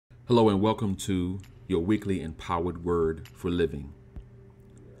Hello and welcome to your weekly empowered word for living.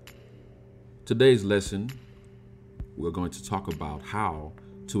 Today's lesson, we're going to talk about how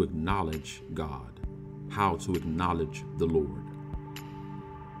to acknowledge God, how to acknowledge the Lord.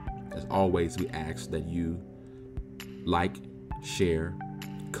 As always, we ask that you like, share,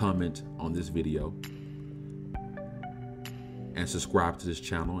 comment on this video, and subscribe to this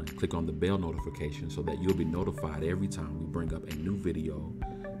channel and click on the bell notification so that you'll be notified every time we bring up a new video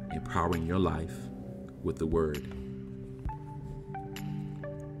empowering your life with the word.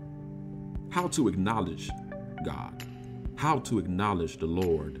 How to acknowledge God, how to acknowledge the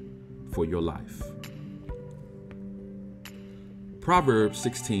Lord for your life. Proverbs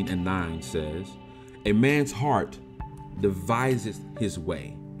 16:9 says, "A man's heart deviseth his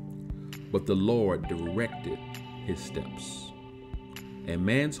way, but the Lord directeth his steps." A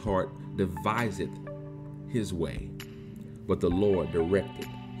man's heart deviseth his way, but the Lord directeth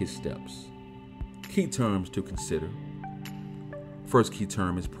his steps. Key terms to consider. First key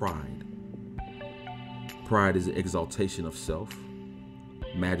term is pride. Pride is the exaltation of self,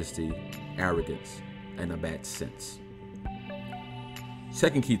 majesty, arrogance, and a bad sense.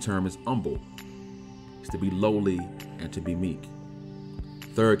 Second key term is humble. It's to be lowly and to be meek.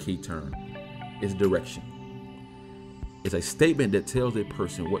 Third key term is direction. It's a statement that tells a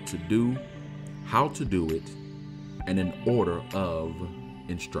person what to do, how to do it, and in order of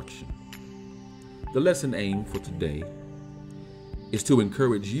instruction. The lesson aim for today is to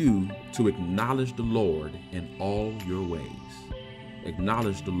encourage you to acknowledge the Lord in all your ways.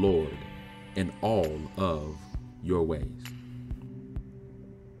 Acknowledge the Lord in all of your ways.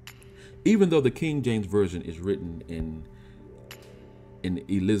 Even though the King James Version is written in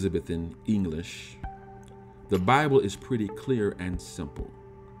Elizabethan English, the Bible is pretty clear and simple.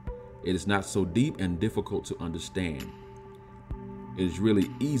 It is not so deep and difficult to understand. It is really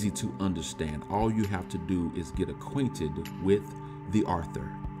easy to understand. All you have to do is get acquainted with the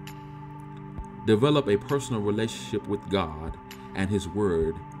author. Develop a personal relationship with God, and His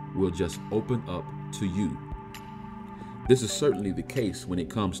Word will just open up to you. This is certainly the case when it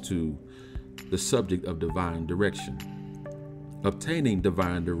comes to the subject of divine direction. Obtaining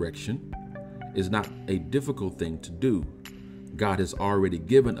divine direction is not a difficult thing to do. God has already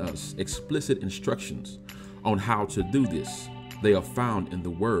given us explicit instructions on how to do this. They are found in the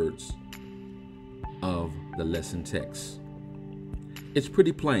words of the lesson text. It's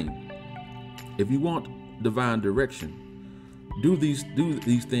pretty plain. If you want divine direction, do these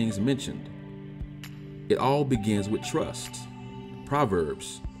things mentioned. It all begins with trust.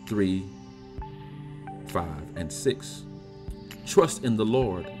 Proverbs 3:5-6. Trust in the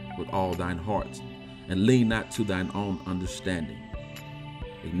Lord with all thine heart, and lean not to thine own understanding.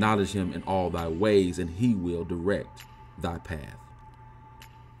 Acknowledge him in all thy ways, and he will direct thy path.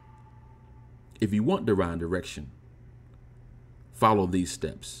 If you want divine direction, follow these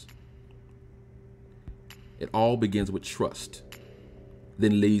steps. It all begins with trust,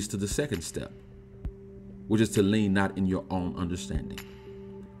 then leads to the second step, which is to lean not in your own understanding.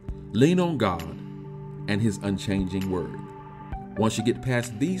 Lean on God and his unchanging word. Once you get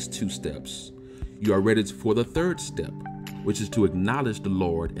past these two steps, you are ready for the third step, which is to acknowledge the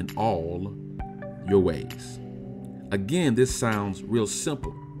Lord in all your ways. Again, this sounds real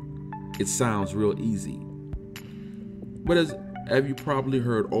simple. It sounds real easy. But as you probably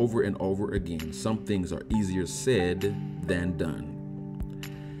heard over and over again, some things are easier said than done.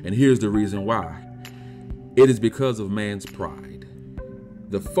 And here's the reason why. It is because of man's pride.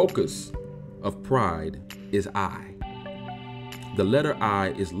 The focus of pride is I. The letter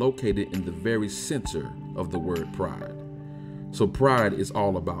I is located in the very center of the word pride. So pride is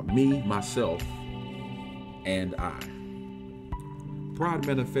all about me, myself, and I. Pride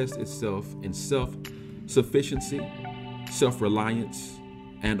manifests itself in self-sufficiency, self-reliance,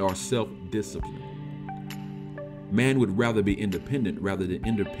 and our self-discipline. Man would rather be independent rather than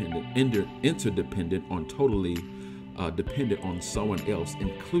interdependent on totally dependent on someone else,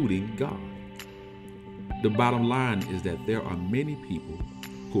 including God. The bottom line is that there are many people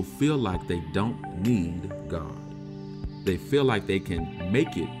who feel like they don't need God. They feel like they can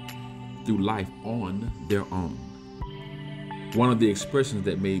make it through life on their own. One of the expressions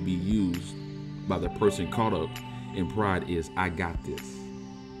that may be used by the person caught up in pride is, "I got this."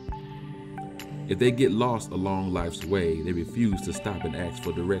 If they get lost along life's way, they refuse to stop and ask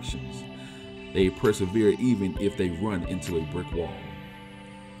for directions. They persevere even if they run into a brick wall.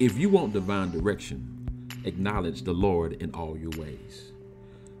 If you want divine direction, acknowledge the Lord in all your ways.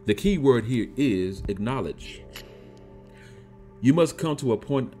 The key word here is acknowledge. You must come to a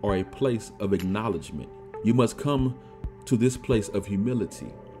point or a place of acknowledgement. You must come to this place of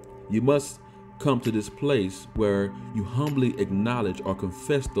humility. You must come to this place where you humbly acknowledge or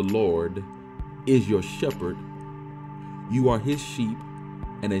confess the Lord is your shepherd. You are his sheep,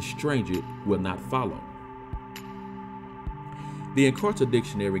 and a stranger will not follow. The Encarta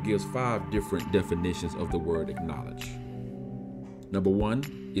Dictionary gives 5 different definitions of the word acknowledge. Number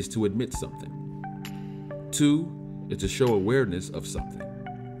 1 is to admit something. 2 is to show awareness of something.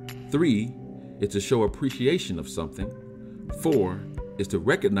 3 is to show appreciation of something. 4 is to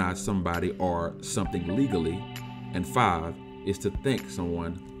recognize somebody or something legally. And 5 is to thank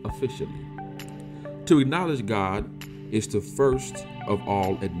someone officially. To acknowledge God is to first of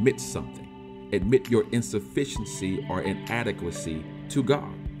all admit something. Admit your insufficiency or inadequacy to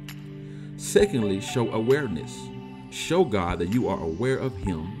God. Secondly, show awareness. Show God that you are aware of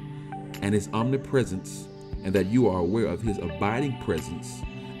him and his omnipresence, and that you are aware of his abiding presence,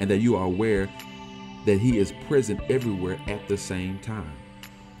 and that you are aware that he is present everywhere at the same time.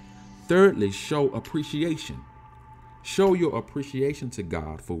 Thirdly, show appreciation. Show your appreciation to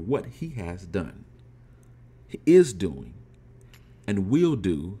God for what he has done, is doing, and will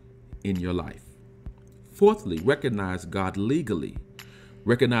do in your life. Fourthly, recognize God legally.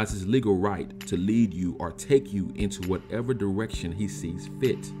 Recognize his legal right to lead you or take you into whatever direction he sees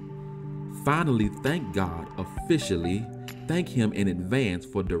fit. Finally, thank God officially. Thank him in advance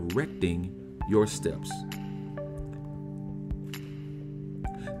for directing your steps.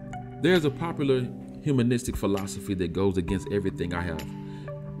 There's a popular humanistic philosophy that goes against everything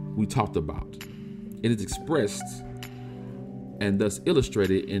we talked about. It is expressed and thus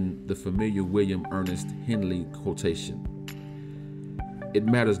illustrated in the familiar William Ernest Henley quotation. It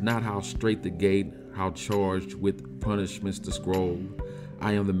matters not how straight the gate, how charged with punishments the scroll.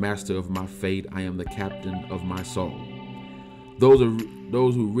 I am the master of my fate. I am the captain of my soul. Those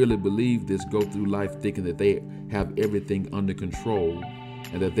who really believe this go through life thinking that they have everything under control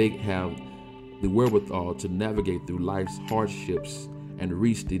and that they have the wherewithal to navigate through life's hardships and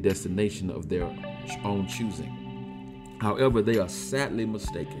reach the destination of their own choosing. However, they are sadly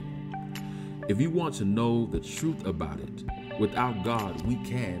mistaken. If you want to know the truth about it, without God, we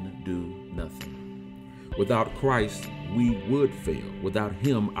can do nothing. Without Christ, we would fail. Without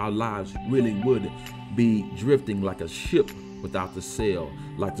him, our lives really would be drifting like a ship without the sail,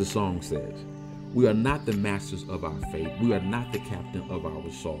 like the song says. We are not the masters of our fate. We are not the captain of our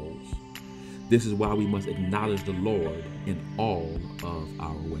souls. This is why we must acknowledge the Lord in all of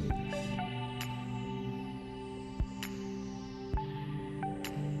our ways.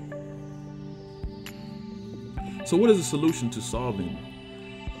 So what is the solution to solving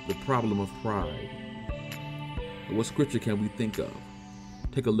the problem of pride? What scripture can we think of?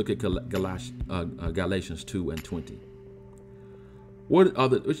 Take a look at Galatians 2 and 20.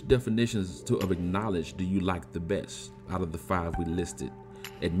 Which definitions of acknowledge do you like the best out of the 5 we listed?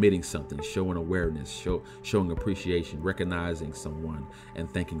 Admitting something, showing awareness, showing appreciation, recognizing someone,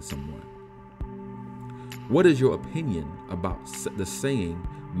 and thanking someone. What is your opinion about the saying,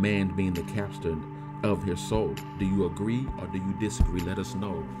 man being the captain of his soul? Do you agree or do you disagree? Let us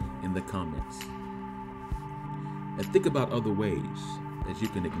know in the comments. And think about other ways that you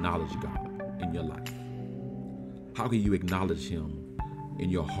can acknowledge God in your life. How can you acknowledge him in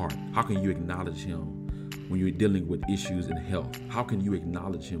your heart? How can you acknowledge him when you're dealing with issues in health? How can you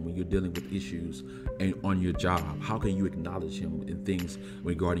acknowledge him when you're dealing with issues on your job? How can you acknowledge him in things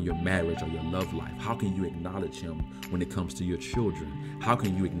regarding your marriage or your love life? How can you acknowledge him when it comes to your children? How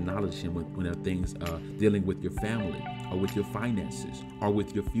can you acknowledge him when there are things dealing with your family or with your finances or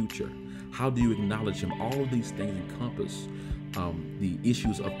with your future? How do you acknowledge him? All these things encompass the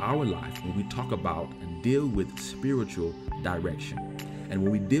issues of our life when we talk about and deal with spiritual direction. And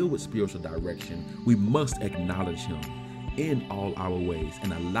when we deal with spiritual direction, we must acknowledge him in all our ways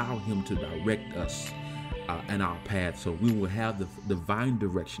and allow him to direct us in our path, so we will have the divine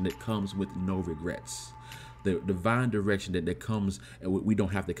direction that comes with no regrets. The divine direction that comes, and we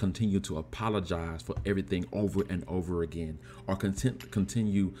don't have to continue to apologize for everything over and over again, or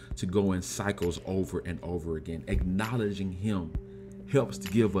continue to go in cycles over and over again. Acknowledging him helps to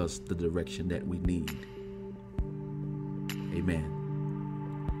give us the direction that we need. Amen.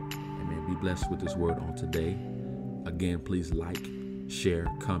 Amen. Be blessed with this word on today. Again, please like, share,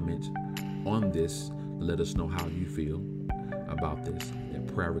 comment on this. Let us know how you feel about this. And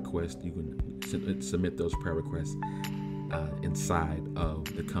prayer requests, you can submit those prayer requests inside of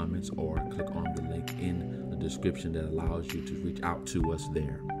the comments, or click on the link in the description that allows you to reach out to us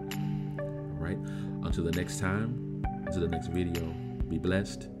there. All right. Until the next time, until the next video, be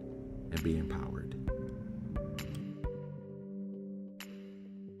blessed and be empowered.